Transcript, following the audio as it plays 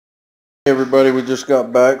Everybody, we just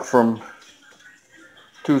got back from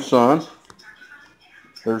Tucson.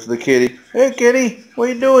 There's the kitty. Hey kitty, what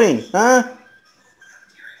are you doing, huh?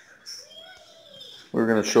 We're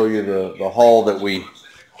gonna show you the haul that we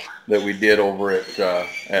did over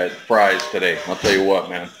at Fry's today. I'll tell you what,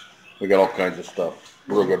 man, we got all kinds of stuff.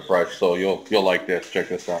 Real good price. So you'll like this. Check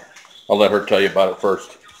this out. I'll let her tell you about it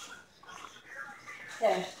first.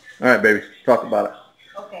 Okay. All right, baby, talk about it.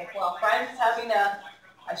 Okay. Well, Fry's is having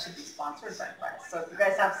I should be sponsored by Fry's. So if you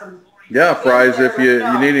guys have some. Yeah, Fry's. If you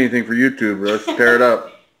need anything for YouTube, let's tear it up.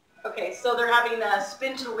 Okay, so they're having a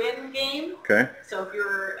spin to win game. Okay. So if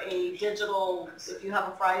you're a digital, if you have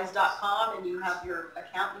a Fry's.com and you have your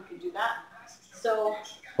account, you can do that. So.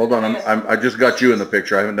 Hold on, I just got you in the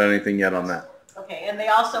picture. I haven't done anything yet on that. Okay, and they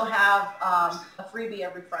also have a freebie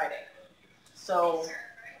every Friday. So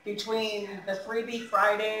between the freebie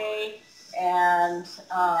Friday and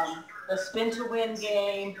the spin to win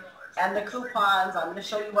game and the coupons, I'm going to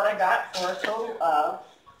show you what I got for a total of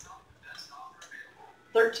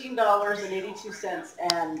 $13.82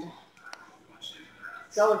 and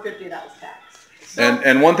 $1.50 that was tax. So,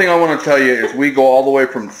 and one thing I want to tell you is we go all the way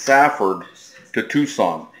from Safford to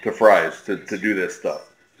Tucson to Fry's to do this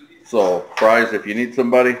stuff. So Fry's, if you need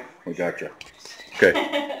somebody, we got you.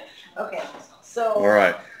 Okay. Okay. So. All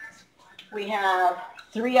right. We have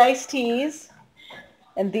 3 iced teas,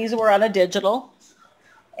 and these were on a digital.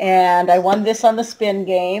 And I won this on the spin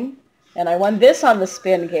game, and I won this on the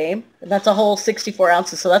spin game. And that's a whole 64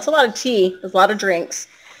 ounces, so that's a lot of tea. There's a lot of drinks.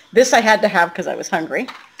 This I had to have because I was hungry.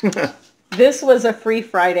 This was a free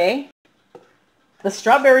Friday. The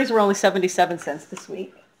strawberries were only 77 cents this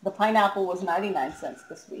week. The pineapple was 99 cents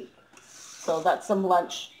this week. So that's some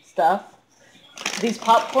lunch stuff. These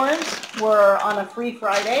popcorns were on a free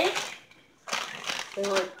Friday. They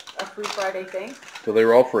were a free Friday thing. So they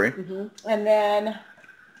were all free. Mm-hmm. And then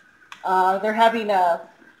they're having a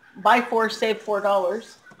buy 4, save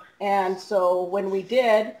 $4. And so when we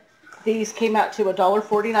did, these came out to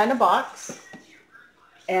 $1.49 a box.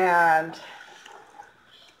 And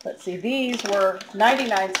let's see, these were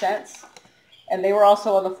 99 cents. And they were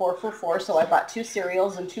also on the 4 for $4. So I bought 2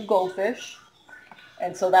 cereals and 2 goldfish.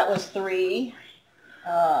 And so that was $5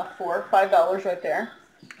 right there.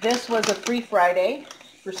 This was a free Friday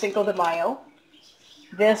for Cinco de Mayo.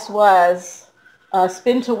 This was a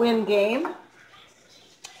spin to win game.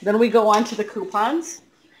 Then we go on to the coupons.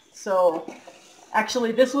 So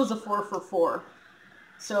actually this was a 4 for $4.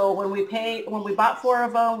 So when we bought 4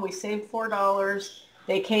 of them, we saved $4.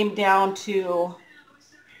 They came down to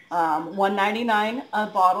 $1.99 a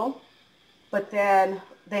bottle. But then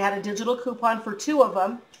they had a digital coupon for 2 of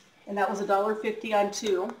them, and that was $1.50 on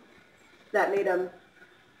 2. That made them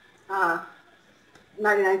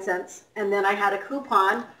 99 cents. And then I had a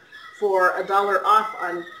coupon for $1 off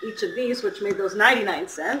on each of these, which made those 99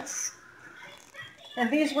 cents. And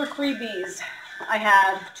these were freebies. I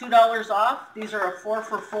had $2 off. These are a 4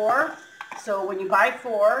 for $4. So when you buy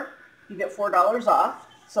 4, you get $4 off.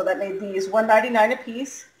 So that made these $1.99 a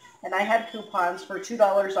piece. And I had coupons for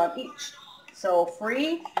 $2 on each. So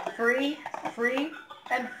free, free, free,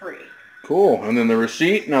 and free. Cool. And then the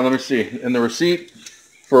receipt. Now let me see. And the receipt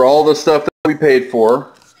for all the stuff that we paid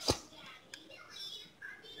for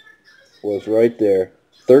was right there.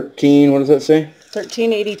 13. What does that say?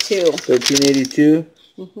 $13.82. $13.82.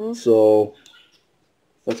 Mm-hmm. So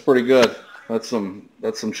that's pretty good. That's some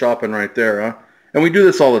shopping right there, huh? And we do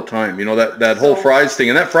this all the time. You know, that whole Fry's thing,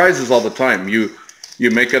 and that Fry's is all the time. You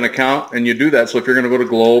make an account and you do that. So if you're going to go to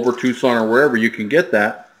Globe or Tucson or wherever, you can get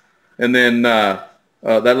that. And then that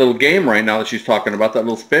little game right now that she's talking about, that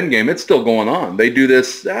little spin game, it's still going on. They do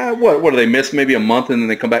this. What do they miss? Maybe a month, and then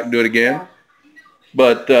they come back and do it again. Yeah.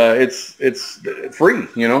 But it's free.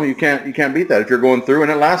 You know, you can't beat that if you're going through,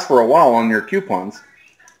 and it lasts for a while on your coupons.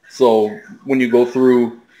 So when you go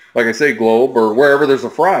through, like I say, Globe or wherever there's a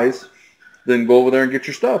Fry's, then go over there and get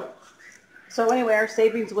your stuff. So anyway, our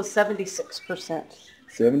savings was 76%.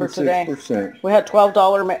 76%. We had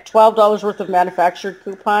 $12 worth of manufactured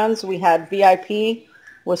coupons. We had VIP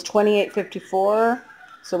was $28.54.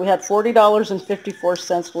 So we had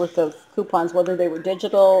 $40.54 worth of coupons, whether they were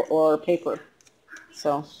digital or paper.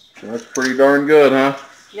 So that's pretty darn good, huh?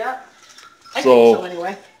 Yeah. I think so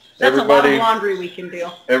anyway. That's a lot of laundry we can do.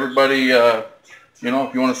 Everybody, you know,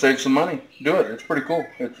 if you want to save some money, do it. It's pretty cool.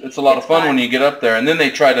 It's a lot of fun when you get up there. And then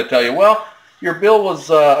they try to tell you, well, your bill was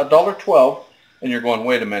 $1.12. And you're going,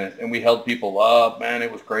 wait a minute. And we held people up. Man,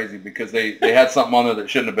 it was crazy because they had something on there that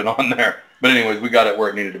shouldn't have been on there. But anyways, we got it where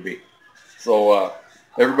it needed to be. So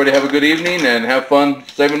everybody have a good evening and have fun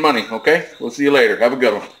saving money, okay? We'll see you later. Have a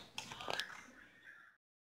good one.